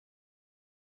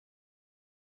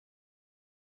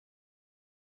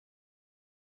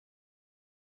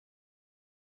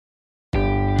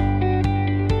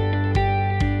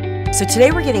So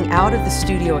today we're getting out of the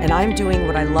studio and I'm doing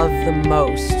what I love the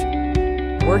most,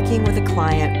 working with a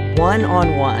client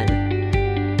one-on-one.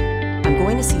 I'm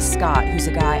going to see Scott, who's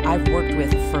a guy I've worked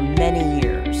with for many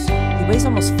years. He weighs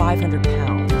almost 500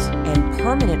 pounds and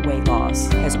permanent weight loss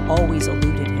has always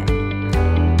eluded him.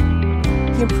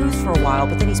 He improves for a while,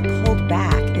 but then he's pulled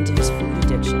back into his food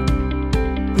addiction.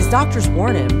 His doctors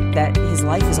warn him that his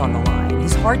life is on the line.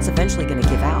 His heart's eventually going to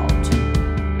give out.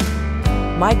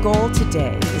 My goal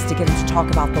today is to get him to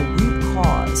talk about the root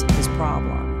cause of his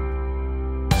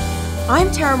problem.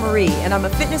 I'm Tara Marie, and I'm a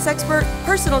fitness expert,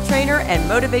 personal trainer, and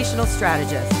motivational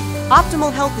strategist.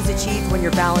 Optimal health is achieved when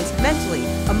you're balanced mentally,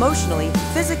 emotionally,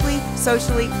 physically,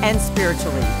 socially, and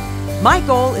spiritually. My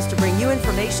goal is to bring you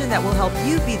information that will help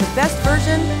you be the best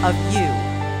version of you.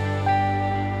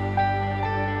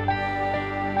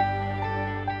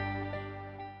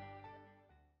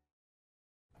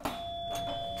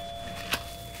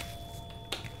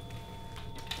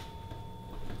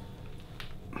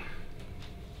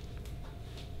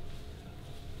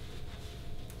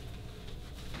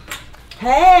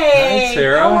 Hey! Hi,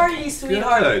 Sarah. How are you,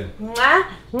 sweetheart? Good. Mwah,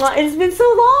 mwah. It's been so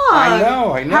long. I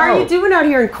know. How are you doing out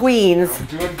here in Queens? I'm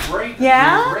doing great.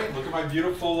 Yeah? I'm doing great. Look at my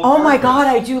beautiful Oh my apartment. God,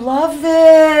 I do love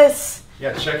this.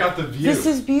 Yeah, check out the view. This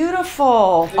is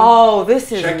beautiful. Oh,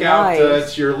 this is Check nice. out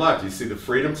to your left. You see the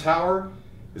Freedom Tower?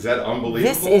 Is that unbelievable?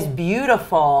 This is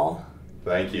beautiful.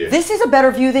 Thank you. This is a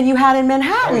better view than you had in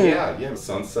Manhattan. Oh yeah,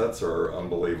 sunsets are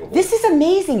unbelievable. This is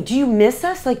amazing. Do you miss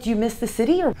us? Like, do you miss the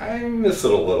city? Or I miss it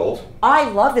a little. I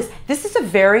love this. This is a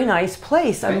very nice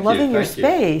place. I'm Thank loving you, your thank you.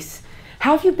 space.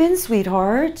 How have you been,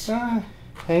 sweetheart?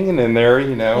 Hanging in there,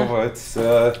 you know. It's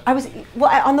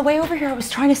On the way over here, I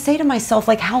was trying to say to myself,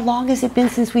 like, how long has it been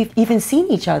since we've even seen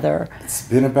each other? It's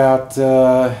been about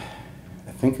I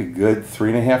think a good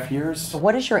 3.5 years.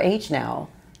 What is your age now?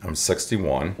 I'm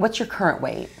 61. What's your current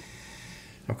weight?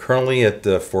 I'm currently at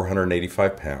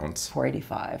 485 pounds.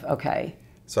 485, okay.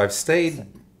 So I've stayed,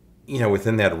 you know,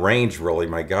 within that range really,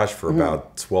 my gosh, for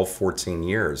about 12, 14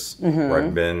 years, where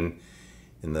I've been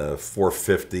in the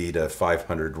 450 to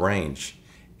 500 range.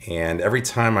 And every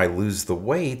time I lose the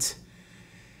weight,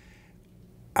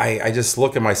 I just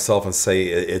look at myself and say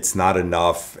it's not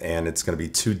enough and it's going to be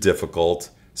too difficult.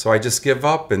 So I just give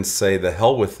up and say the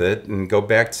hell with it and go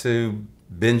back to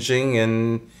binging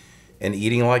and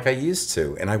eating like I used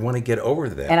to, and I want to get over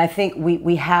that. And I think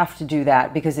we have to do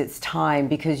that because it's time,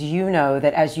 because you know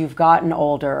that as you've gotten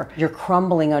older, you're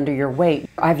crumbling under your weight.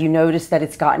 Have you noticed that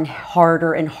it's gotten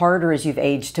harder and harder as you've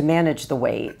aged to manage the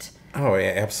weight? Oh,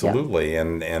 yeah, absolutely. Yeah.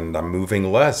 And I'm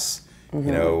moving less.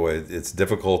 You know, it's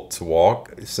difficult to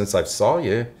walk. Since I saw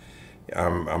you,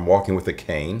 I'm walking with a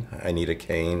cane. I need a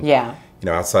cane. Yeah. You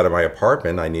know, outside of my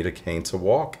apartment, I need a cane to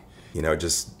walk. You know,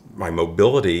 just my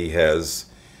mobility has,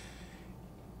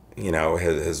 you know,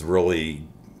 has really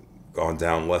gone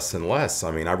down less and less.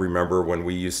 I mean, I remember when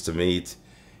we used to meet,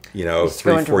 you know,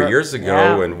 3-4 years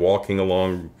ago and walking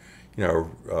along, you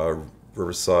know,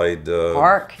 Riverside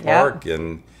Park,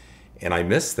 and I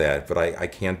miss that, but I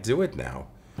can't do it now.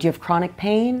 Do you have chronic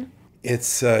pain?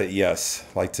 It's, yes.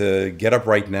 Like to get up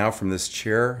right now from this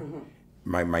chair,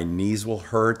 my knees will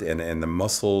hurt and the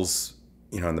muscles,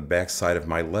 you know, on the back side of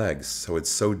my legs. So it's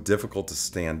so difficult to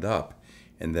stand up.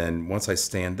 And then once I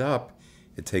stand up,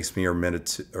 it takes me a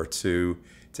minute or two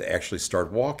to actually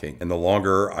start walking. And the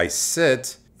longer I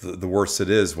sit, the worse it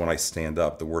is when I stand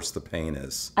up, the worse the pain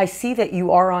is. I see that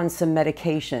you are on some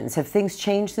medications. Have things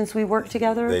changed since we worked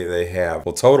together? They have.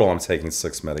 Well, total, I'm taking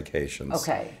 6 medications.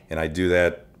 Okay. And I do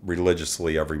that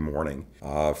religiously every morning.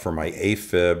 For my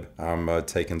AFib, I'm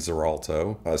taking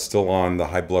Xarelto, still on the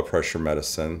high blood pressure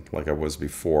medicine like I was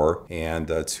before, and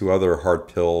 2 other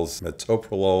heart pills,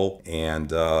 metoprolol and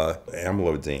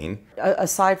amlodipine.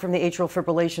 Aside from the atrial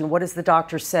fibrillation, what has the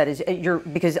doctor said?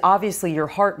 Because obviously your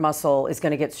heart muscle is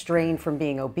going to get strained from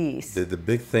being obese. The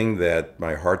big thing that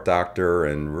my heart doctor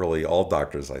and really all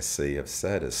doctors I see have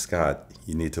said is, Scott,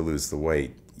 you need to lose the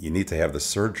weight. You need to have the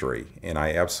surgery. And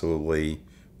I absolutely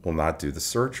will not do the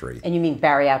surgery. And you mean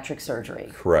bariatric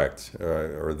surgery? Correct,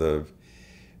 or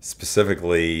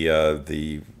specifically I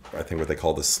think what they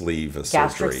call the sleeve surgery.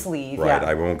 Gastric sleeve, right? Yeah.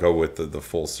 I won't go with the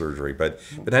full surgery, but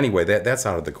anyway, that's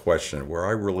out of the question. Where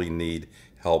I really need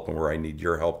help and where I need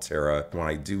your help, Tara, when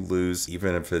I do lose,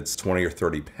 even if it's 20 or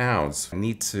 30 pounds, I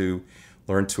need to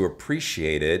learn to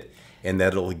appreciate it, and that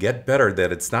it'll get better.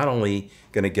 That it's not only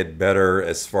going to get better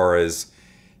as far as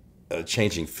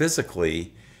changing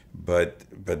physically, but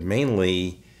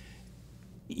mainly,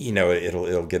 you know,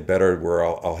 it'll get better where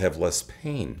I'll have less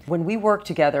pain. When we work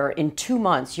together, in 2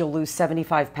 months, you'll lose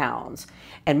 75 pounds.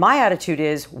 And my attitude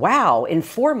is, wow, in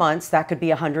 4 months, that could be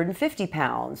 150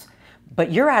 pounds.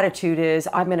 But your attitude is,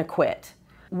 I'm going to quit.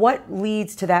 What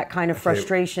leads to that kind of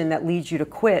frustration that leads you to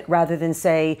quit rather than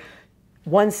say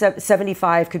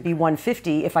 175 could be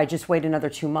 150 if I just wait another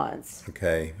 2 months?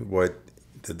 Okay, what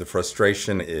the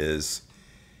frustration is,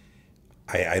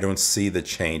 I don't see the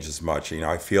change as much.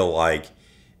 I feel like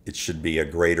it should be a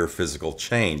greater physical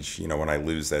change, when I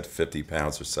lose that 50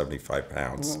 pounds or 75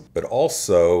 pounds. Mm-hmm. But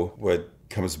also what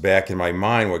comes back in my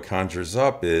mind, what conjures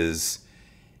up is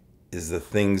the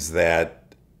things that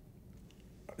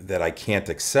I can't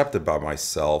accept about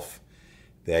myself,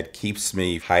 that keeps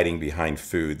me hiding behind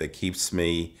food, that keeps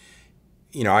me,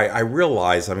 I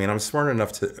realize, I'm smart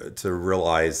enough to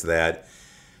realize that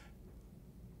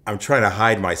I'm trying to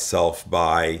hide myself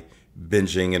by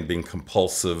binging and being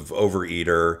compulsive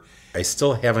overeater. I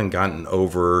still haven't gotten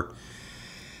over,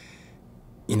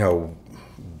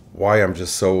 why I'm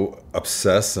just so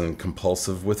obsessed and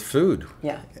compulsive with food.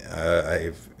 Yeah.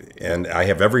 I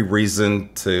have every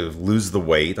reason to lose the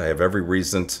weight. I have every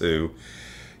reason to,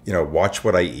 watch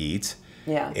what I eat.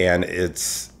 Yeah. And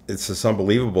it's just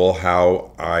unbelievable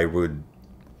how I would,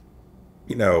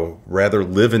 rather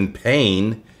live in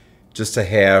pain just to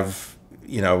have,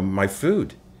 my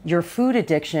food. Your food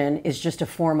addiction is just a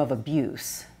form of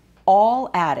abuse. All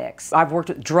addicts, I've worked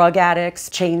with drug addicts,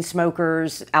 chain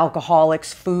smokers,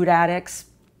 alcoholics, food addicts,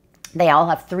 they all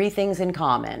have 3 things in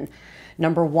common.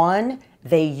 Number 1,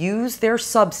 they use their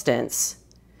substance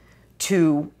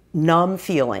to numb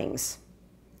feelings.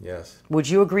 Yes. Would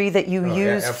you agree that you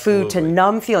use food to absolutely.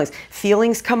 numb feelings?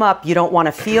 Feelings come up, you don't want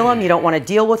to feel them, you don't want to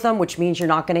deal with them, which means you're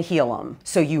not going to heal them.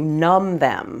 So you numb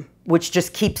them, which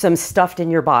just keeps them stuffed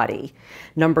in your body.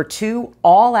 Number 2,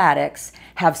 all addicts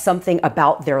have something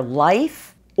about their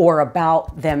life or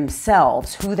about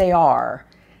themselves, who they are,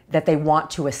 that they want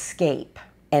to escape.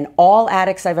 And all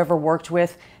addicts I've ever worked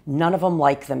with, none of them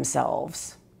like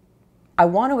themselves. I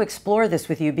want to explore this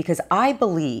with you because I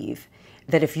believe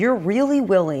that if you're really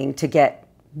willing to get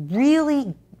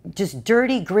really just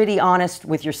dirty, gritty, honest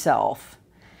with yourself,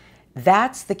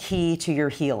 that's the key to your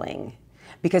healing.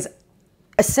 Because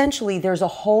essentially there's a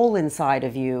hole inside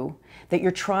of you that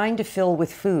you're trying to fill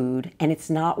with food and it's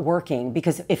not working.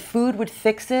 Because if food would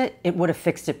fix it, it would have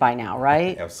fixed it by now,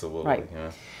 right? Absolutely, right.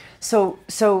 Yeah. So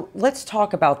let's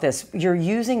talk about this. You're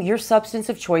using your substance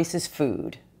of choice is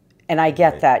food. And I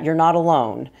get that. You're not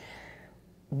alone.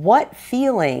 What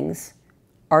feelings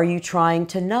are you trying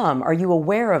to numb? Are you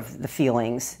aware of the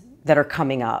feelings that are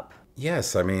coming up?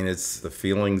 Yes, it's the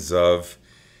feelings of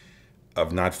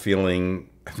not feeling,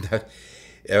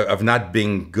 of not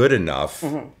being good enough.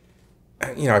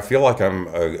 Mm-hmm. I feel like I'm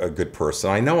a good person.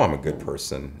 I know I'm a good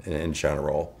person in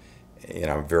general.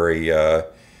 I'm very,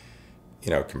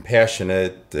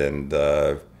 compassionate, and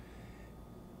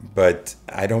but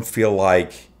I don't feel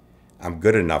like I'm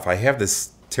good enough. I have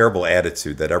this terrible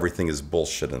attitude that everything is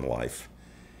bullshit in life.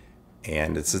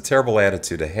 And it's a terrible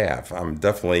attitude to have. I'm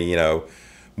definitely,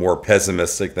 more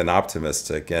pessimistic than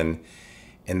optimistic. And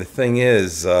the thing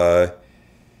is, that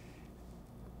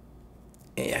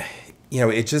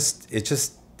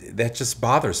just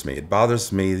bothers me. It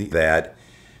bothers me that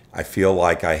I feel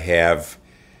like I have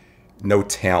no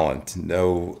talent,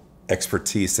 no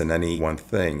expertise in any one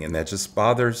thing. And that just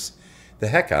bothers the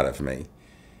heck out of me.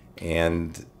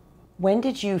 And when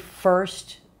did you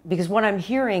first, because what I'm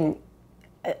hearing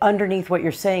underneath what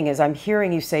you're saying is I'm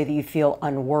hearing you say that you feel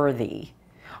unworthy,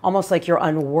 almost like you're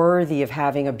unworthy of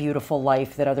having a beautiful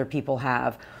life that other people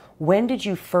have. When did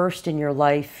you first in your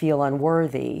life feel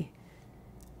unworthy?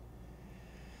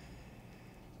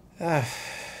 I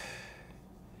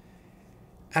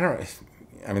don't,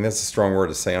 that's a strong word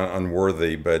to say,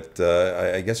 unworthy, but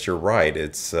I guess you're right.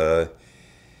 It's,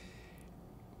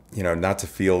 not to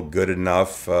feel good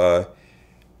enough. I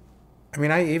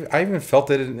even felt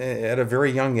it at a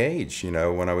very young age,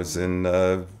 when I was in,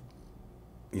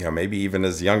 maybe even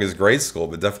as young as grade school,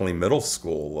 but definitely middle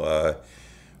school,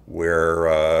 where,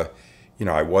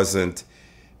 I wasn't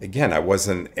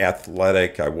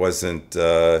athletic. I wasn't,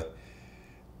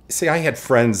 I had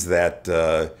friends that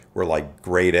were like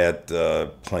great at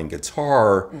playing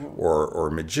guitar, mm-hmm. or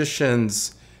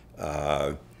magicians,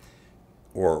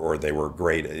 or they were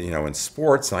great, in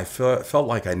sports. And I felt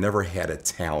like I never had a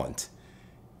talent.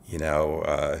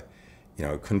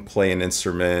 Couldn't play an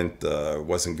instrument,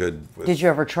 wasn't good with... Did you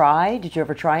ever try? Did you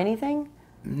ever try anything?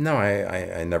 No,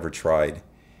 I never tried.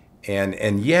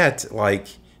 And yet,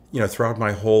 throughout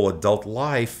my whole adult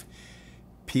life,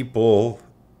 people,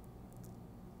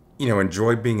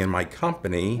 enjoy being in my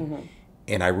company. Mm-hmm.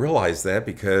 And I realized that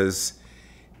because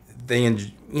they,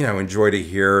 enjoy to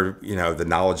hear, the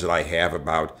knowledge that I have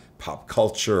about pop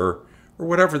culture or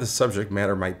whatever the subject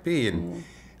matter might be. And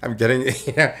I'm getting,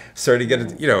 starting to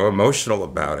get, emotional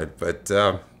about it. But,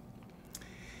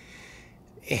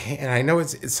 and I know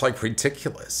it's like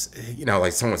ridiculous.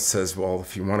 Like someone says, well,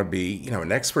 if you want to be,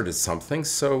 an expert at something,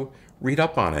 so read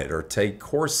up on it or take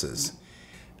courses.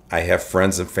 I have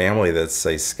friends and family that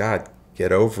say, Scott,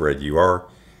 get over it. You are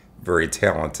very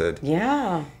talented.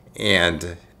 Yeah.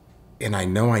 And I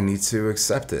know I need to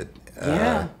accept it.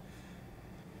 Yeah.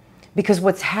 Because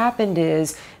what's happened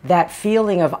is that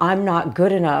feeling of I'm not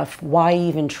good enough, why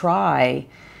even try,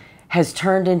 has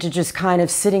turned into just kind of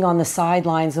sitting on the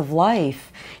sidelines of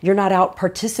life. You're not out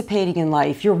participating in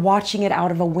life. You're watching it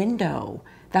out of a window.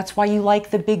 That's why you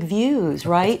like the big views,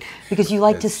 right? Because you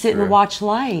like to sit and watch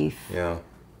life. Yeah.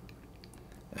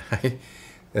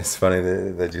 It's funny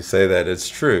that you say that. It's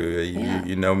true.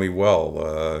 You know me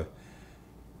well.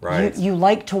 Right. You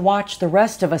like to watch the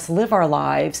rest of us live our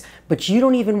lives, but you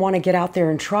don't even want to get out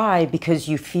there and try because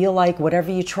you feel like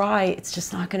whatever you try, it's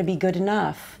just not going to be good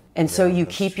enough. And so you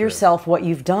keep yourself, what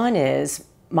you've done is,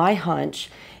 my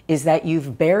hunch is that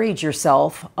you've buried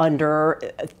yourself under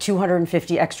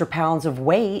 250 extra pounds of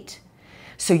weight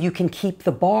so you can keep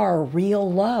the bar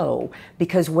real low.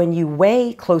 Because when you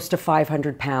weigh close to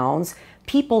 500 pounds,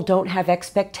 people don't have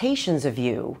expectations of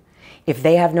you. If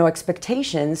they have no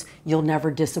expectations, you'll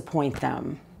never disappoint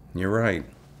them. You're right.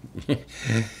 Yeah,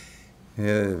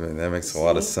 that makes a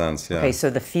lot of sense. Yeah. Okay,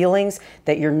 so the feelings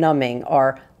that you're numbing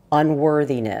are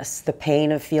unworthiness, the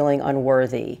pain of feeling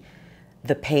unworthy,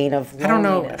 the pain of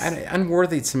loneliness. I don't know.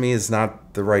 Unworthy to me is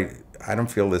not the right. I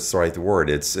don't feel this is the right word.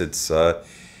 It's to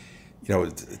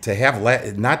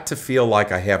have not to feel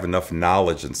like I have enough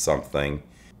knowledge in something.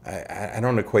 I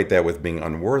don't equate that with being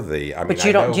unworthy. I mean, but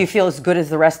you don't. Do you feel as good as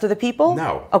the rest of the people?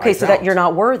 No. Okay, so that you're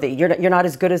not worthy. You're not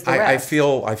as good as the rest.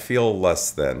 I feel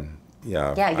less than.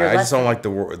 Yeah. Yeah. I just don't like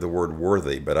the word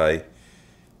worthy, but I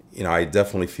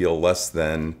definitely feel less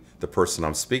than the person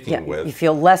I'm speaking with. You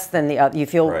feel less than the other. You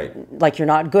feel like you're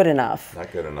not good enough.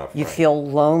 Not good enough. You feel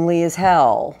lonely as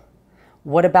hell.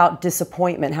 What about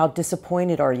disappointment? How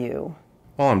disappointed are you?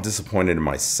 Well, I'm disappointed in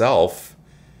myself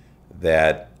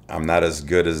that I'm not as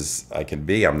good as I can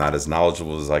be. I'm not as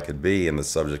knowledgeable as I could be in the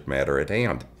subject matter at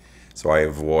hand. So I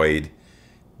avoid,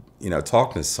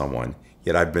 talking to someone.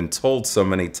 Yet I've been told so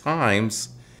many times,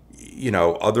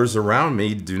 others around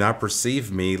me do not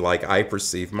perceive me like I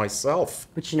perceive myself.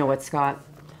 But you know what, Scott?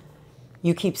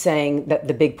 You keep saying that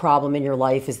the big problem in your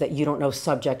life is that you don't know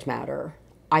subject matter.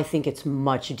 I think it's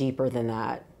much deeper than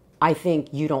that. I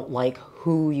think you don't like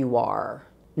who you are,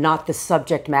 not the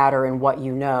subject matter and what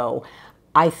you know.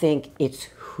 I think it's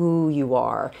who you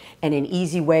are. And an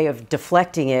easy way of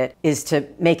deflecting it is to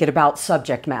make it about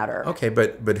subject matter. Okay,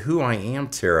 but who I am,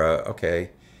 Tara,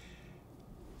 okay.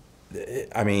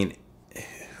 I mean,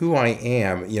 who I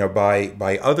am,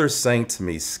 by others saying to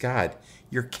me, Scott,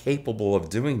 you're capable of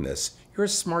doing this. You're a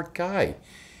smart guy.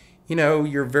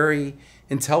 You're very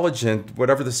intelligent,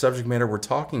 whatever the subject matter we're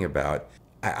talking about.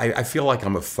 I feel like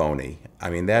I'm a phony. I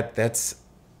mean, that's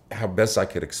how best I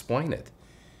could explain it.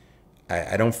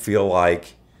 I don't feel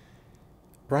like,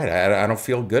 I don't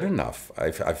feel good enough.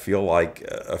 I feel like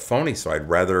a phony, so I'd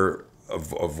rather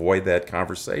avoid that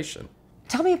conversation.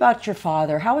 Tell me about your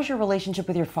father. How was your relationship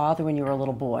with your father when you were a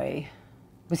little boy?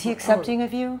 Was he accepting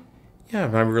of you? Yeah,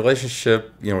 my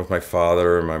relationship, with my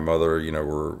father and my mother,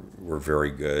 were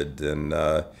very good, and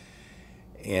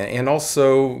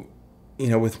also,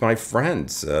 with my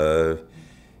friends. I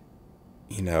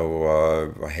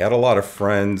had a lot of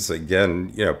friends.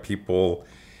 Again, people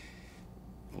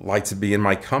like to be in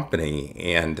my company,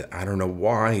 and I don't know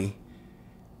why.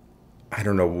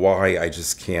 I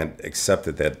just can't accept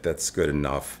that that's good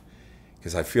enough,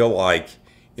 because I feel like,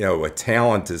 a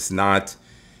talent is not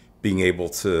being able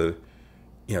to,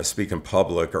 speak in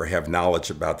public or have knowledge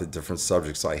about the different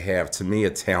subjects I have. To me, a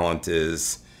talent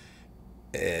is,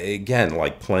 again,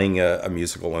 like playing a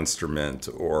musical instrument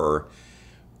or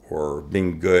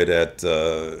being good at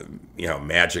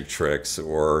magic tricks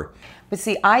but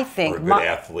see, I think or a good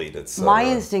athlete, etc. My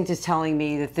instinct is telling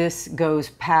me that this goes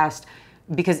past,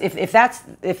 because if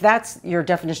that's your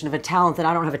definition of a talent, then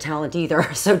I don't have a talent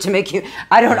either. So to make you,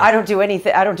 I don't do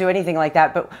anything like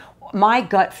that. But my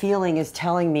gut feeling is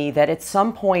telling me that at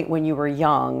some point when you were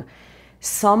young,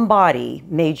 somebody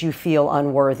made you feel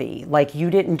unworthy, like you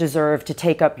didn't deserve to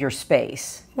take up your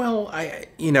space. Well,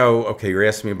 okay, you're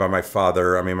asking me about my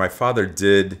father. I mean, my father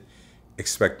did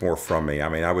expect more from me. I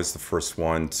mean, I was the first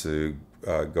one to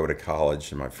go to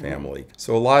college in my family.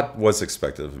 So a lot was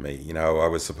expected of me. I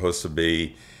was supposed to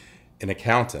be an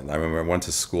accountant. I mean, I went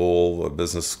to school, a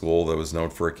business school that was known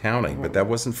for accounting, but that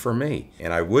wasn't for me.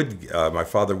 And my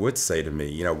father would say to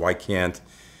me, why can't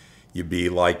you'd be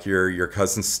like your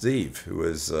cousin Steve, who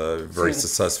was very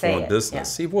successful in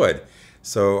business. Yeah. He would.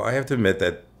 So I have to admit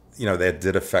that, that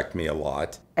did affect me a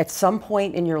lot. At some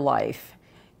point in your life,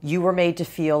 you were made to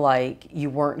feel like you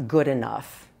weren't good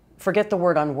enough. Forget the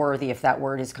word unworthy, if that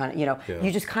word is kind of,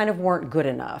 you just kind of weren't good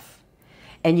enough.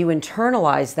 And you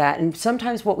internalize that. And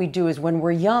sometimes what we do is when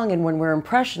we're young and when we're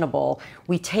impressionable,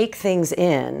 we take things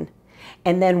in.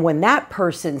 And then when that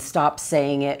person stops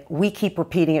saying it, we keep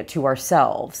repeating it to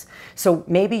ourselves. So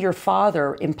maybe your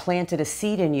father implanted a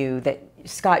seed in you that,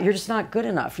 Scott, you're just not good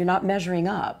enough. You're not measuring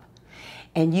up.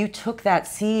 And you took that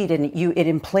seed and it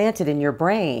implanted in your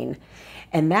brain.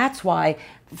 And that's why,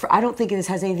 I don't think this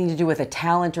has anything to do with a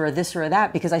talent or a this or a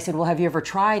that, because I said, well, have you ever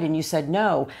tried? And you said,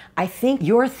 no. I think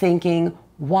you're thinking,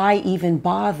 why even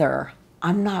bother?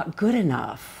 I'm not good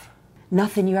enough.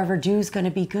 Nothing you ever do is going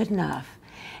to be good enough.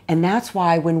 And that's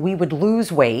why when we would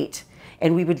lose weight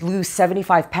and we would lose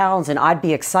 75 pounds and I'd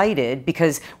be excited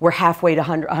because we're halfway to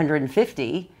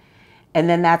 150 and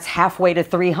then that's halfway to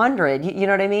 300, you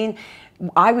know what I mean?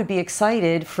 I would be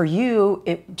excited. For you,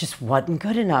 it just wasn't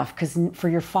good enough because for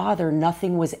your father,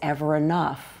 nothing was ever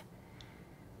enough.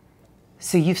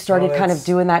 So you've started kind of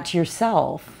doing that to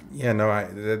yourself. Yeah, no,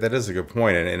 that is a good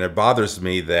point. And it bothers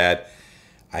me that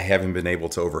I haven't been able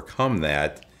to overcome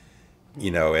that,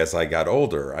 as I got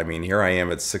older. I mean, here I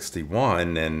am at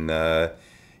 61 and,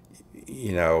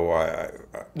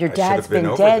 your dad's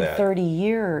been dead 30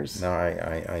 years. No,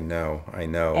 I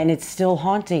know. And it's still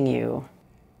haunting you.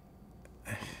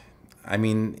 I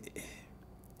mean,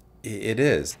 it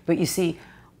is. But you see,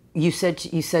 you said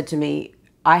to me,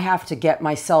 I have to get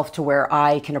myself to where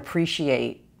I can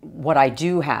appreciate what I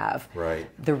do have. Right.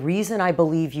 The reason I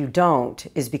believe you don't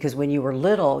is because when you were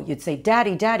little, you'd say,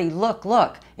 Daddy, Daddy, look,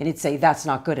 look. And he'd say, that's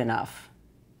not good enough.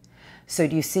 So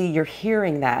do you see, you're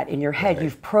hearing that in your head. Right.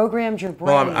 You've programmed your brain.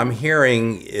 Well, I'm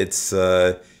hearing it's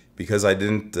because I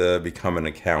didn't become an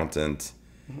accountant,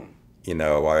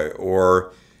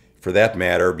 or for that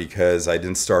matter, because I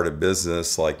didn't start a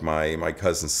business like my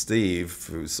cousin Steve,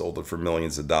 who sold it for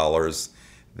millions of dollars,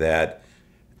 that,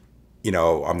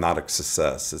 I'm not a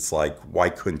success. It's like, why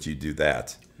couldn't you do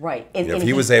that? Right. If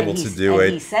he was able to do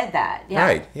it. He said that. Yeah.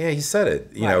 Right. Yeah, he said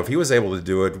it. If he was able to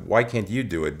do it, why can't you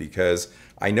do it? Because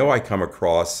I know I come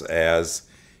across as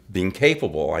being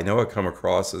capable. I know I come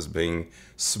across as being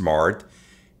smart.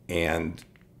 And,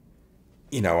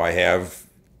 I have,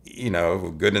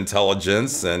 good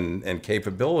intelligence and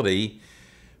capability.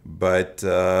 But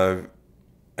I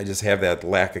just have that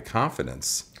lack of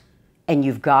confidence. And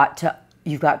you've got to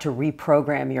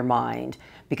reprogram your mind.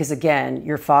 Because again,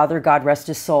 your father, God rest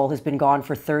his soul, has been gone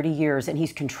for 30 years and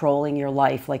he's controlling your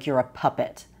life like you're a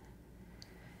puppet.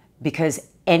 Because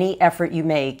any effort you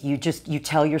make, you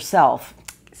tell yourself,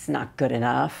 it's not good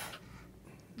enough.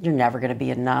 You're never going to be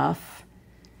enough.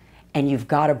 And you've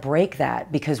got to break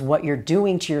that, because what you're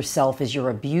doing to yourself is you're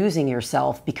abusing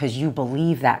yourself because you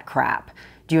believe that crap.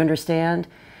 Do you understand?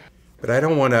 But I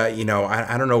don't want to,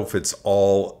 I don't know if it's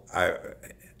all, I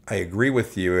agree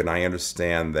with you and I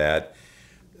understand that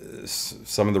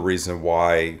some of the reason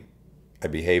why I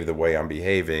behave the way I'm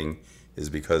behaving is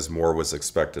because more was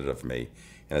expected of me.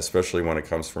 And especially when it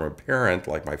comes from a parent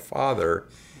like my father,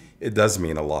 it does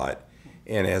mean a lot.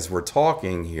 And as we're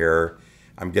talking here,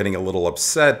 I'm getting a little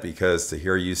upset because to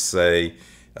hear you say,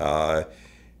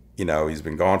 he's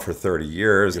been gone for 30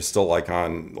 years, you're still like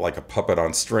a puppet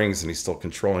on strings and he's still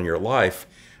controlling your life.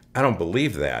 I don't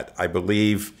believe that. I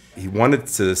believe he wanted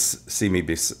to see me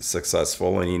be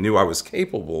successful and he knew I was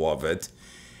capable of it.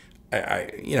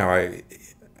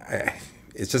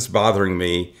 It's just bothering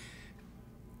me,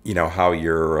 how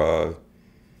you're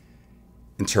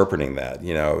interpreting that.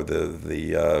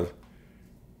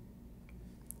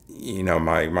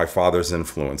 My father's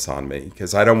influence on me,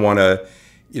 because I don't want to.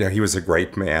 He was a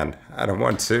great man. I don't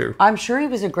want to. I'm sure he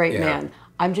was a great man.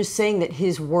 I'm just saying that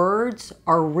his words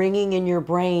are ringing in your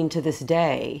brain to this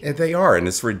day. And they are, and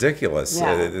it's ridiculous.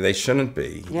 Yeah. They shouldn't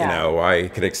be. Yeah. I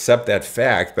could accept that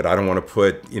fact, but I don't want to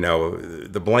put,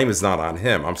 the blame is not on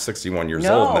him. I'm 61 years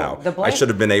old now. I should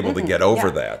have been able to get over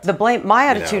that. The blame, my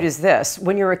attitude is this: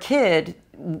 when you're a kid,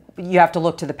 you have to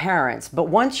look to the parents. But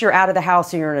once you're out of the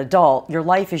house and you're an adult, your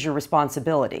life is your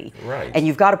responsibility. Right. And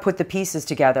you've got to put the pieces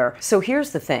together. So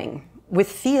here's the thing.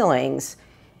 With feelings,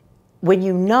 when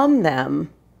you numb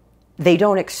them, they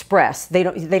don't express. They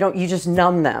don't, you just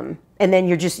numb them and then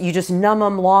you just numb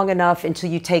them long enough until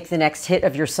you take the next hit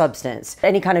of your substance.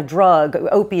 Any kind of drug,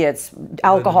 opiates,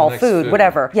 alcohol, food,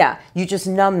 whatever. Yeah, you just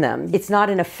numb them. It's not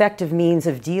an effective means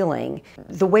of dealing.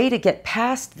 The way to get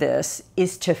past this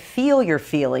is to feel your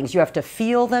feelings. You have to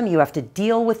feel them, you have to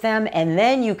deal with them, and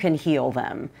then you can heal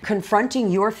them. Confronting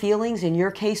your feelings, in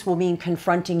your case, will mean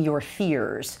confronting your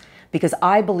fears. Because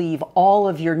I believe all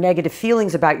of your negative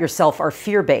feelings about yourself are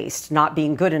fear-based, not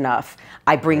being good enough.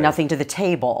 I bring nothing to the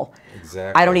table.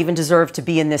 Exactly. I don't even deserve to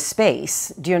be in this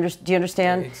space. Do you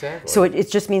understand? Exactly. So it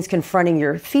just means confronting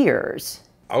your fears.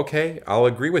 Okay, I'll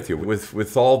agree with you.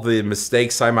 With all the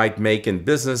mistakes I might make in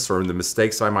business, or the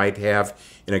mistakes I might have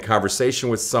in a conversation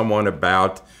with someone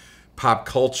about pop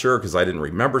culture because I didn't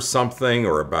remember something,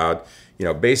 or about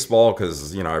baseball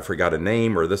because I forgot a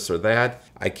name, or this or that.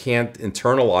 I can't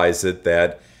internalize it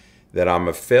that I'm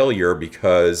a failure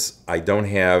because I don't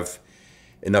have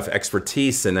enough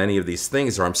expertise in any of these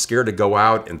things, or I'm scared to go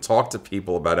out and talk to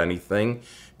people about anything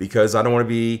because I don't want to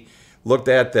be looked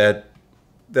at that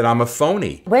I'm a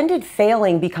phony. When did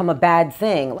failing become a bad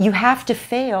thing? You have to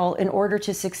fail in order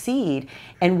to succeed.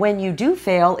 And when you do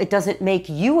fail, it doesn't make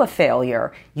you a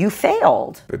failure. You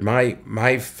failed. But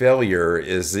my failure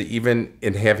is even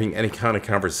in having any kind of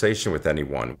conversation with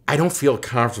anyone. I don't feel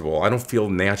comfortable. I don't feel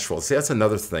natural. See, that's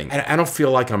another thing. I don't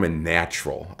feel like I'm a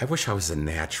natural. I wish I was a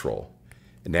natural.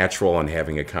 A natural on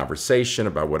having a conversation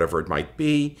about whatever it might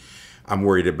be. I'm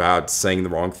worried about saying the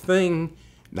wrong thing.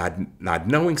 Not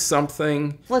knowing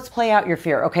something. Let's play out your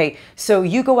fear. Okay, so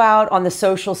you go out on the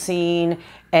social scene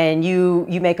and you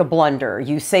make a blunder.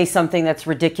 You say something that's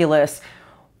ridiculous.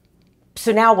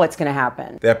 So now what's going to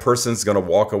happen? That person's going to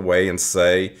walk away and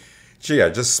say, gee, I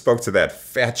just spoke to that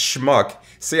fat schmuck.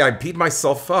 See, I beat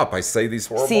myself up. I say these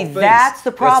horrible things. See, that's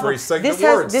the problem. That's where you say the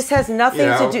words. This has nothing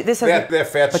to do. That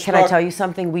fat but schmuck. Can I tell you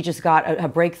something? We just got a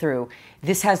breakthrough.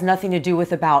 This has nothing to do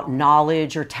with about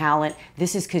knowledge or talent.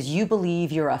 This is because you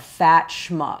believe you're a fat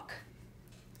schmuck.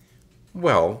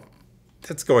 Well,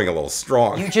 that's going a little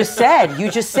strong. You just said.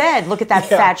 Look at that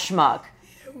fat schmuck.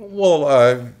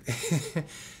 Well,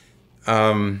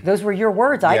 those were your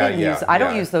words. I didn't use. I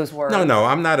don't use those words. No,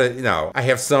 I'm not a. I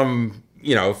have some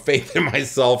faith in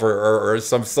myself or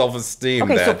some self-esteem.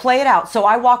 Okay, so play it out. So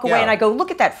I walk away and I go,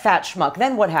 look at that fat schmuck.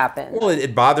 Then what happens? Well,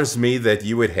 it bothers me that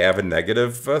you would have a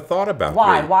negative thought about me.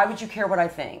 Why? Why would you care what I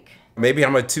think? Maybe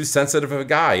I'm too sensitive of a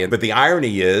guy. But the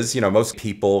irony is, most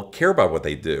people care about what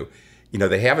they do.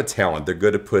 They have a talent. They're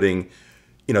good at putting,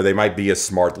 they might be a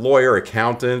smart lawyer,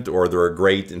 accountant, or they're a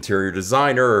great interior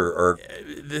designer. Or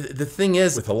the thing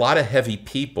is, with a lot of heavy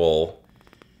people,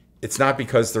 it's not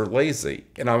because they're lazy.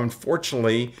 And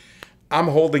unfortunately, I'm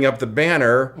holding up the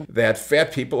banner that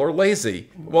fat people are lazy.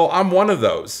 Well, I'm one of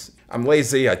those. I'm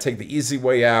lazy. I take the easy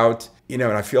way out, and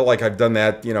I feel like I've done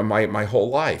that, my whole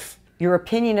life. Your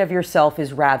opinion of yourself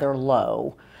is rather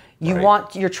low.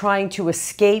 You're trying to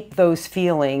escape those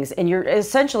feelings, and you're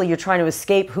trying to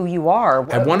escape who you are.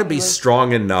 I want to be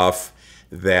strong enough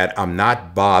that I'm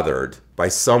not bothered by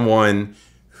someone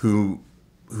who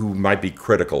might be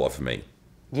critical of me.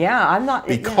 Yeah, I'm not.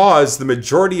 Because the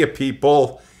majority of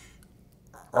people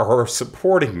are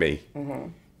supporting me. Mm-hmm.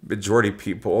 Majority of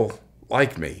people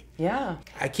like me. Yeah.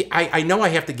 I know I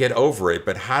have to get over it,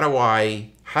 but how do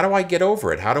I get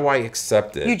over it? How do I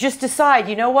accept it? You just decide,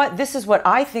 you know what? This is what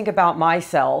I think about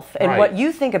myself, and what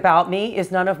you think about me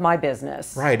is none of my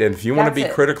business. Right, and if you want to be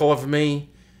critical of me,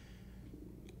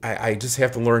 I just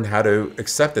have to learn how to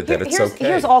accept it, that it's okay.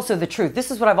 Here's also the truth. This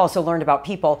is what I've also learned about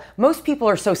people. Most people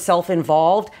are so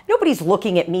self-involved. Nobody's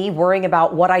looking at me, worrying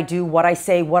about what I do, what I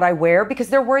say, what I wear, because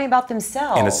they're worrying about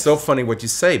themselves. And it's so funny what you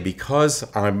say, because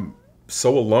I'm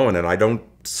so alone and I don't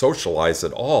socialize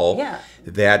at all,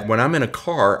 that when I'm in a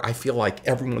car, I feel like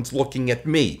everyone's looking at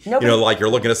me. Like you're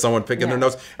looking at someone picking their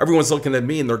nose. Everyone's looking at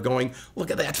me and they're going,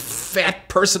 look at that fat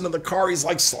person in the car. He's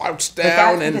like slouched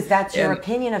down. Because that's your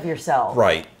opinion of yourself.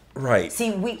 Right.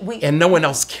 See, and no one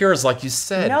else cares, like you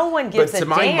said. No one gives a damn.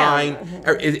 But to my mind,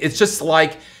 it's just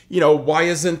like, why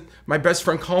isn't my best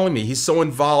friend calling me? He's so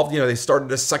involved. They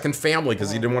started a second family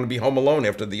because he didn't want to be home alone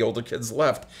after the older kids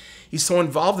left. He's so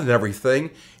involved in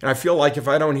everything, and I feel like if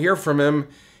I don't hear from him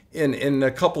in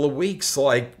a couple of weeks,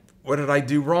 like, what did I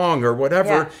do wrong or whatever?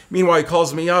 Yeah. Meanwhile, he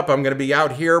calls me up. I'm going to be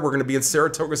out here. We're going to be in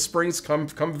Saratoga Springs. Come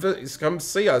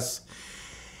see us.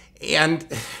 And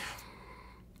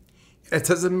it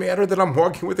doesn't matter that I'm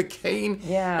walking with a cane,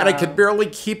 and I can barely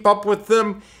keep up with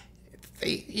them.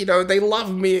 They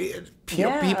love me.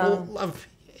 People love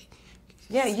me.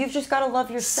 Yeah, you've just got to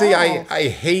love yourself. See, I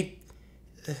hate.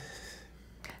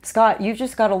 Scott, you've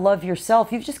just got to love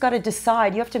yourself. You've just got to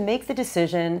decide. You have to make the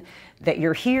decision that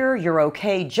you're here, you're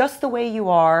okay just the way you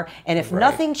are. And if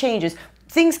nothing changes,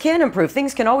 things can improve.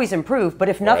 Things can always improve. But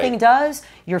if nothing does,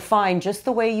 you're fine just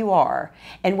the way you are.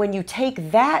 And when you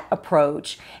take that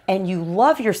approach and you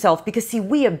love yourself, because see,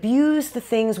 we abuse the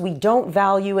things we don't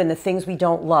value and the things we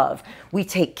don't love. We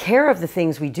take care of the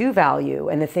things we do value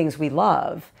and the things we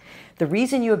love. The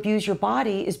reason you abuse your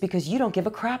body is because you don't give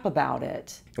a crap about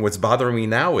it. And what's bothering me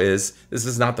now is this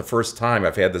is not the first time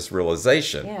I've had this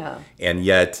realization. Yeah. And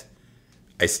yet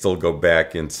I still go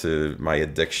back into my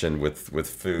addiction with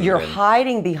food. You're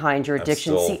hiding behind your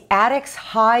addiction. See, addicts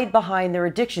hide behind their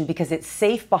addiction because it's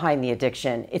safe behind the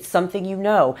addiction. It's something you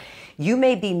know. You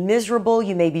may be miserable,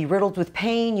 you may be riddled with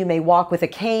pain, you may walk with a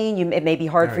cane, it may be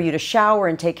hard for you to shower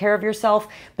and take care of yourself,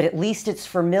 but at least it's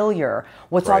familiar.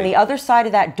 What's on the other side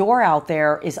of that door out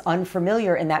there is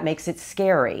unfamiliar, and that makes it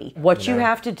scary. What you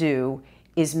have to do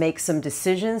is make some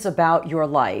decisions about your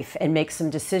life and make some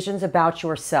decisions about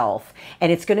yourself. And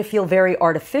it's going to feel very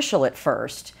artificial at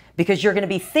first because you're going to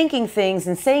be thinking things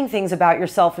and saying things about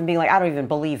yourself and being like, I don't even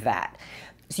believe that.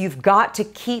 So you've got to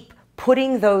keep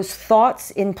putting those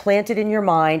thoughts implanted in your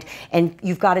mind, and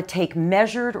you've got to take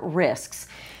measured risks.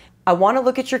 I want to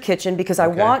look at your kitchen because I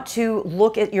want to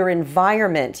look at your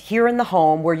environment here in the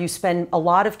home where you spend a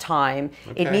lot of time.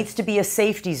 It needs to be a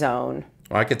safety zone.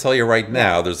 Well, I can tell you right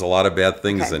now, there's a lot of bad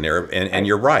things in there, and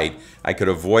you're right. I could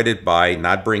avoid it by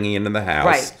not bringing it in the house.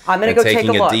 Right. I'm going to go take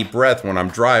a look. Taking a deep breath when I'm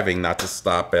driving, not to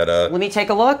stop at a... Let me take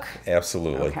a look.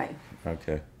 Absolutely. Okay.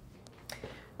 Okay.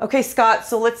 Okay, Scott,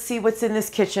 so let's see what's in this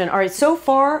kitchen. All right, so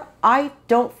far, I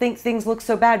don't think things look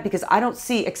so bad because I don't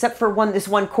see, except for this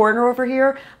one corner over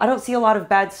here, I don't see a lot of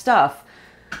bad stuff.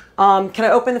 Can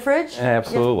I open the fridge?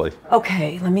 Absolutely. Yeah.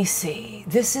 Okay, let me see.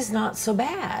 This is not so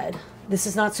bad. This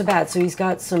is not so bad. So he's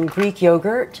got some Greek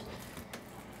yogurt,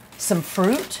 some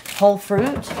fruit, whole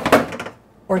fruit,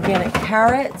 organic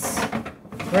carrots,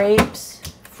 grapes,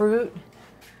 fruit.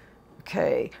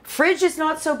 Okay, fridge is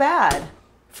not so bad.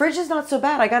 Fridge is not so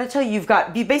bad. I got to tell you,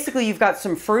 you've got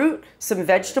some fruit, some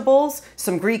vegetables,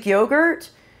 some Greek yogurt,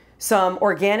 some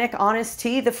organic honest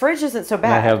tea. The fridge isn't so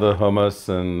bad. And I have the hummus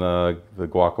and the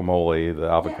guacamole, the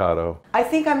avocado. I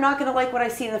think I'm not going to like what I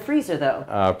see in the freezer,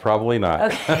 though. Probably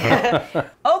not. Okay.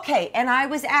 Okay, and I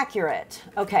was accurate.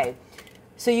 Okay,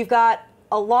 so you've got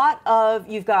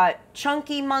you've got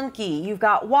Chunky Monkey, you've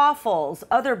got waffles,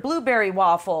 other blueberry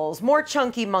waffles, more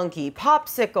Chunky Monkey,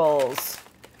 popsicles.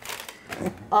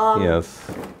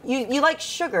 Yes. You like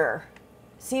sugar.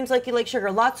 Seems like you like sugar.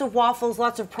 Lots of waffles,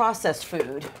 lots of processed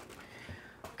food.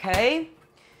 Okay.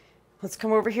 Let's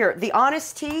come over here. The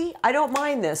honest tea, I don't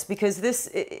mind this because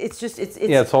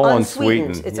it's all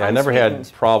unsweetened. It's I never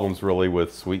had problems really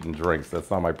with sweetened drinks.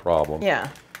 That's not my problem. Yeah.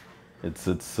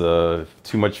 It's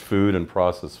too much food and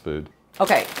processed food.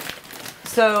 Okay.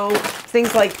 So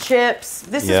things like chips.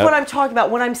 This is what I'm talking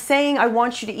about. When I'm saying I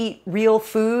want you to eat real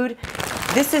food,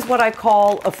 this is what I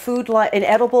call an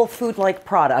edible food-like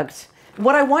product.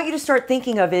 What I want you to start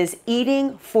thinking of is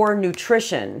eating for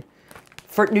nutrition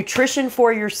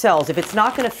for your cells. If it's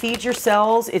not going to feed your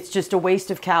cells, it's just a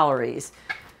waste of calories.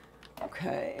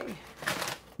 Okay.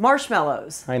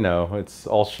 Marshmallows. I know, it's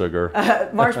all sugar.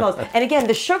 Marshmallows. And again,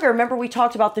 the sugar, remember we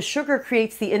talked about the sugar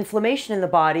creates the inflammation in the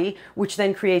body, which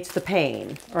then creates the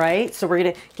pain, right? So we're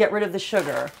going to get rid of the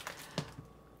sugar.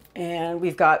 And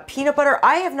we've got peanut butter.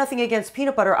 I have nothing against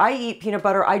peanut butter. I eat peanut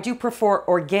butter. I do prefer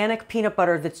organic peanut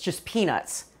butter that's just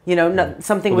peanuts. You know,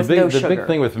 something with no sugar. The big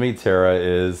thing with me, Tara,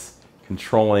 is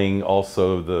controlling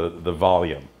also the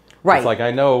volume. Right. It's like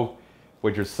I know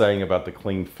what you're saying about the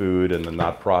clean food and the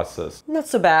not processed. Not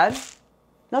so bad.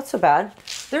 Not so bad.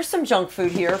 There's some junk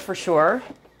food here for sure.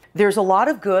 There's a lot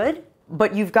of good,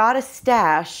 but you've got a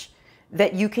stash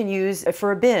that you can use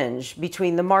for a binge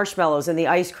between the marshmallows and the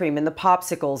ice cream and the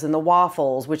popsicles and the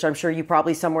waffles, which I'm sure you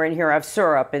probably somewhere in here have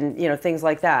syrup and things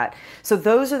like that. So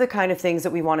those are the kind of things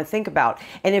that we want to think about.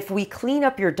 And if we clean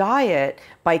up your diet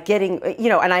by getting,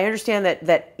 and I understand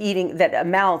that eating that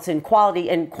amounts and quality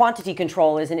and quantity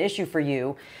control is an issue for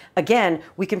you. Again,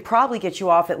 we can probably get you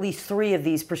off at least 3 of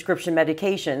these prescription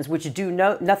medications, which do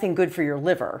nothing good for your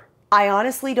liver. I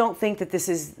honestly don't think that this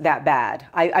is that bad.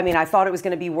 I mean, I thought it was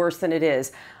going to be worse than it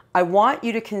is. I want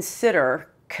you to consider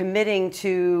committing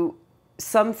to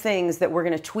some things that we're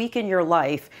going to tweak in your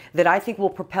life that I think will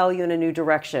propel you in a new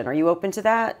direction. Are you open to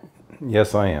that?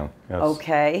 Yes, I am. Yes.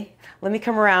 Okay. Let me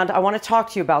come around. I want to talk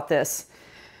to you about this.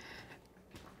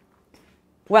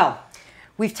 Well,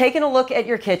 we've taken a look at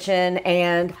your kitchen,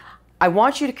 and I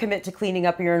want you to commit to cleaning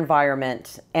up your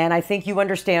environment. And I think you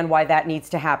understand why that needs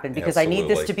to happen, because I need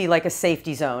this to be like a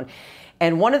safety zone.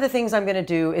 And one of the things I'm going to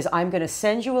do is I'm going to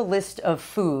send you a list of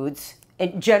foods,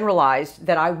 generalized,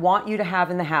 that I want you to have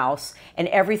in the house, and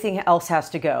everything else has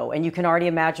to go. And you can already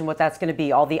imagine what that's going to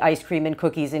be. All the ice cream and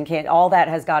cookies and candy, all that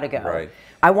has got to go. Right.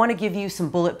 I want to give you some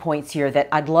bullet points here that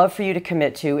I'd love for you to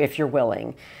commit to if you're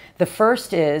willing. The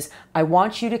first is, I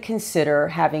want you to consider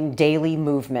having daily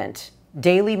movement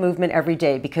every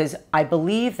day, because I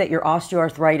believe that your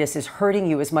osteoarthritis is hurting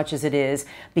you as much as it is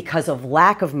because of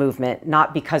lack of movement,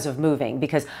 not because of moving.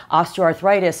 Because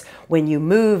osteoarthritis, when you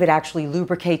move, it actually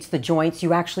lubricates the joints.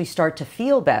 You actually start to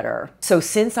feel better. So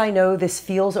since I know this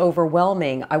feels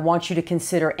overwhelming, I want you to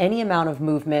consider any amount of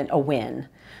movement a win.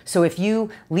 So if you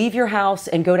leave your house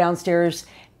and go downstairs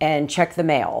and check the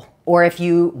mail, or if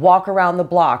you walk around the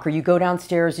block, or you go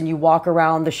downstairs and you walk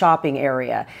around the shopping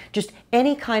area, just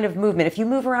any kind of movement. If you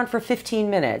move around for 15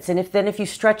 minutes, and if you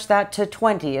stretch that to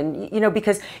 20, and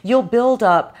because you'll build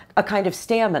up a kind of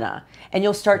stamina and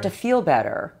you'll start to feel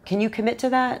better. Can you commit to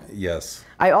that? Yes.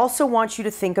 I also want you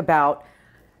to think about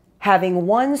having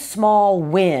one small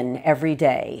win every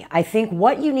day. I think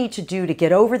what you need to do to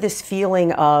get over this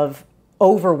feeling of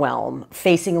overwhelm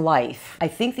facing life, I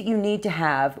think that you need to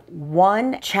have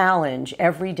one challenge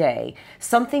every day,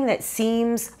 something that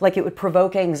seems like it would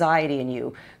provoke anxiety in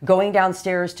you. Going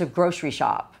downstairs to grocery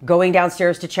shop, going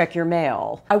downstairs to check your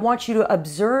mail. I want you to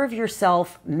observe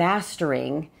yourself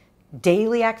mastering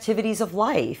daily activities of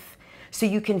life so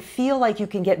you can feel like you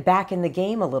can get back in the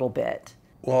game a little bit.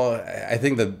 Well, I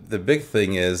think the big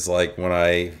thing is, like, when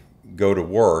I go to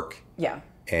work, Yeah.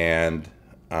 and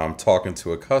I'm talking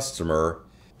to a customer,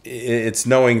 it's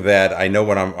knowing that I know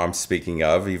what I'm speaking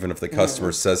of, even if the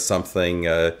customer says something,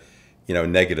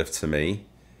 negative to me.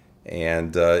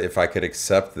 And if I could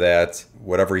accept that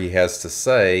whatever he has to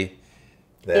say,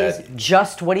 that is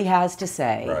just what he has to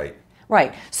say. Right.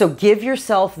 Right. So give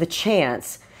yourself the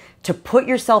chance to put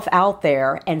yourself out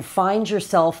there and find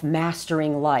yourself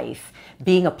mastering life,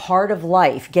 being a part of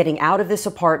life, getting out of this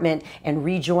apartment and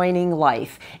rejoining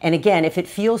life. And again, if it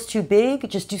feels too big,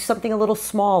 just do something a little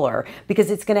smaller, because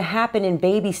it's going to happen in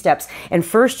baby steps. And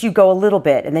first you go a little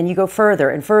bit, and then you go further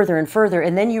and further and further,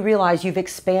 and then you realize you've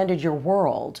expanded your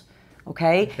world.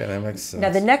 Okay? Okay, that makes sense. Now,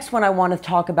 the next one I want to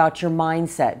talk about your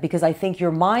mindset, because I think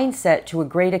your mindset, to a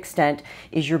great extent,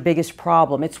 is your biggest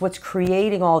problem. It's what's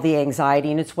creating all the anxiety,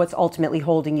 and it's what's ultimately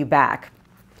holding you back.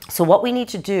 So what we need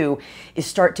to do is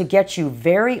start to get you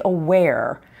very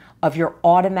aware of your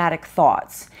automatic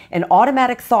thoughts. And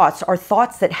automatic thoughts are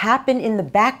thoughts that happen in the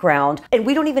background, and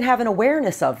we don't even have an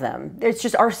awareness of them. It's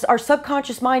just our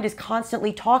subconscious mind is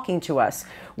constantly talking to us.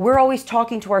 We're always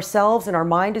talking to ourselves, and our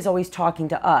mind is always talking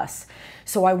to us.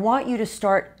 So I want you to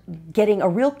start getting a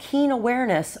real keen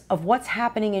awareness of what's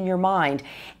happening in your mind.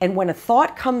 And when a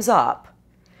thought comes up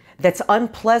that's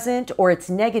unpleasant or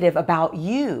it's negative about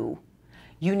you,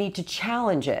 you need to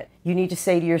challenge it. You need to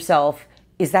say to yourself,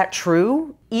 is that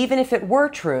true? Even if it were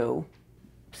true,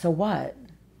 so what?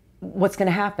 What's going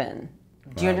to happen?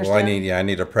 Do you understand? Well, I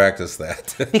need to practice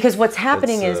that. Because what's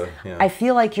happening is, yeah. I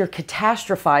feel like you're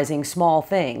catastrophizing small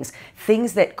things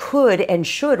that could and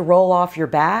should roll off your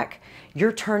back.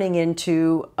 You're turning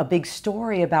into a big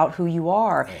story about who you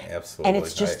are. Absolutely. And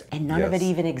it's just, and none of it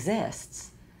even exists.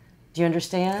 Do you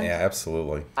understand? Yeah,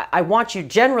 absolutely. I want you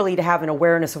generally to have an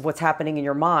awareness of what's happening in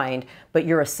your mind, but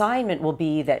your assignment will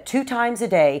be that 2 times a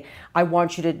day, I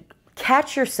want you to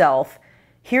catch yourself,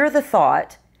 hear the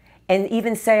thought, and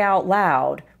even say out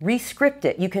loud, re-script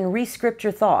it. You can re-script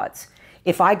your thoughts.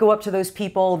 If I go up to those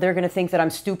people, they're going to think that I'm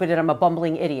stupid and I'm a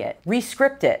bumbling idiot.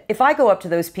 Re-script it. If I go up to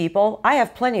those people, I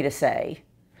have plenty to say.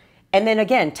 And then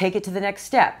again, take it to the next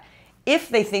step. If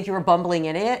they think you're a bumbling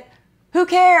idiot, who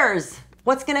cares?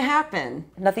 What's going to happen?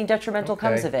 Nothing detrimental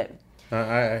comes of it.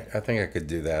 I think I could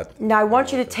do that. Now, I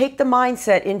want you to take the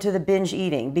mindset into the binge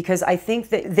eating, because I think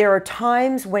that there are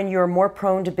times when you're more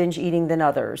prone to binge eating than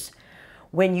others.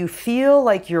 When you feel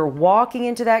like you're walking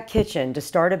into that kitchen to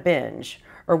start a binge,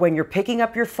 or when you're picking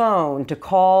up your phone to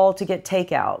call to get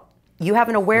takeout, you have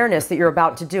an awareness that you're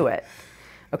about to do it.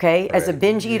 Okay? As a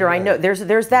binge eater, I know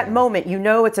there's that moment, you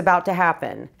know it's about to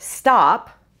happen.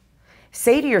 Stop.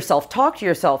 Say to yourself, talk to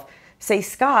yourself. Say,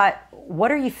 Scott, what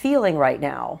are you feeling right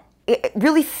now?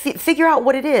 Really figure out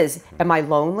what it is. Am I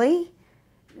lonely?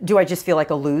 Do I just feel like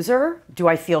a loser? Do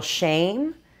I feel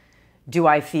shame? Do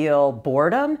I feel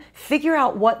boredom? Figure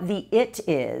out what the it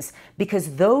is,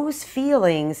 because those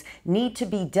feelings need to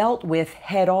be dealt with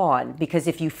head on. Because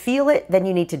if you feel it, then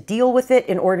you need to deal with it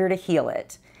in order to heal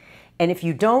it. And if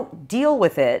you don't deal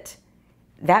with it,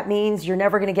 that means you're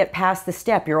never going to get past the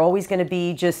step. You're always going to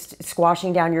be just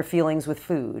squashing down your feelings with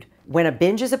food. When a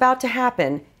binge is about to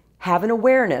happen, Have an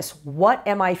awareness. What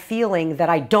am I feeling that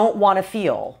I don't want to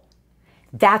feel?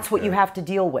 That's what you have to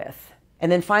deal with.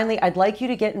 And then finally, I'd like you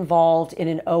to get involved in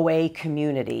an OA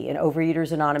community, an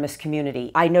Overeaters Anonymous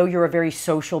community. I know you're a very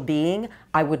social being.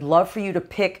 I would love for you to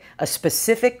pick a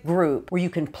specific group where you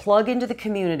can plug into the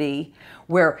community,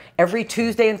 where every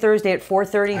Tuesday and Thursday at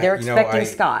 4:30, they're expecting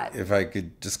Scott. If I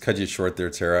could just cut you short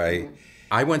there, Tara,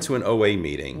 I went to an OA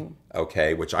meeting,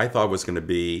 okay, which I thought was going to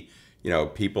be,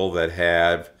 people that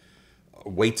have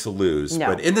weight to lose. No.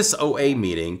 But in this OA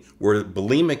meeting were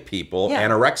bulimic people,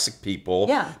 anorexic people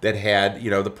that had,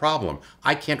 the problem.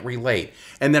 I can't relate.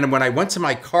 And then when I went to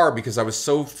my car, because I was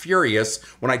so furious,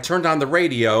 when I turned on the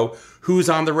radio,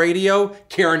 who's on the radio?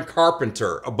 Karen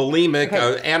Carpenter, a bulimic,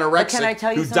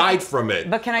 anorexic who died from it.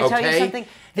 But can I tell you something?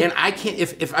 And I can't,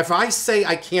 if I say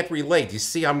I can't relate, you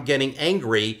see I'm getting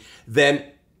angry, then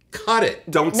cut it.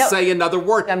 Don't say another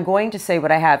word. I'm going to say what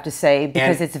I have to say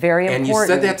because it's very important. And you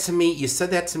said that to me. You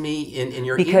said that to me in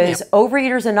your email. Because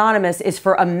Overeaters Anonymous is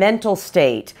for a mental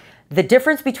state. The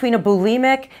difference between a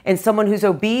bulimic and someone who's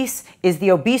obese is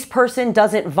the obese person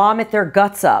doesn't vomit their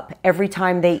guts up every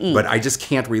time they eat. But I just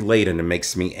can't relate, and it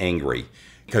makes me angry.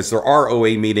 Because there are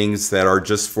OA meetings that are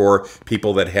just for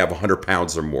people that have 100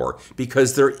 pounds or more,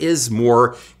 because there is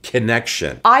more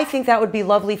connection. I think that would be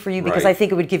lovely for you because I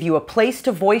think it would give you a place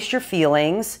to voice your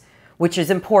feelings, which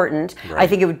is important. I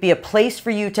think it would be a place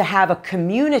for you to have a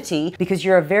community because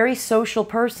you're a very social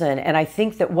person. And I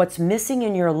think that what's missing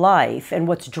in your life and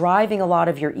what's driving a lot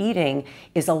of your eating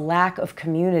is a lack of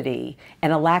community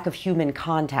and a lack of human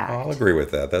contact. I'll agree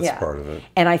with that. That's part of it.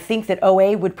 And I think that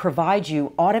OA would provide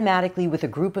you automatically with a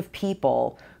group of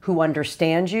people who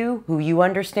understand you, who you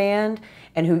understand,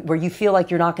 and where you feel like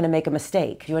you're not going to make a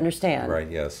mistake. Do you understand? Right,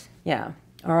 yes. Yeah.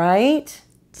 All right?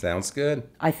 Sounds good.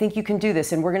 I think you can do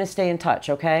this, and we're going to stay in touch,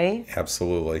 okay?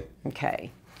 Absolutely.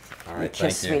 Okay. All right,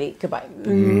 Kiss, thank you. sweetie. Goodbye.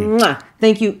 Mwah.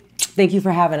 Thank you. Thank you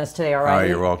for having us today, all right? Oh,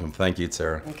 you're welcome. Thank you,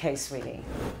 Tara. Okay, sweetie.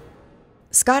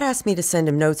 Scott asked me to send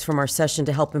him notes from our session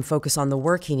to help him focus on the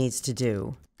work he needs to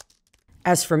do.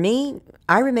 As for me,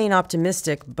 I remain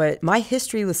optimistic, but my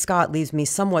history with Scott leaves me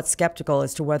somewhat skeptical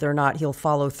as to whether or not he'll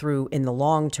follow through in the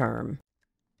long term.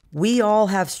 We all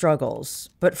have struggles,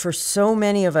 but for so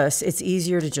many of us, it's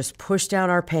easier to just push down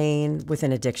our pain with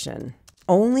an addiction.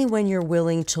 Only when you're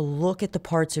willing to look at the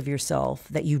parts of yourself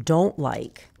that you don't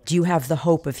like do you have the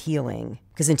hope of healing.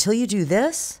 Because until you do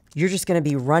this, you're just going to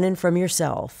be running from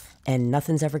yourself, and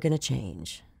nothing's ever going to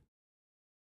change.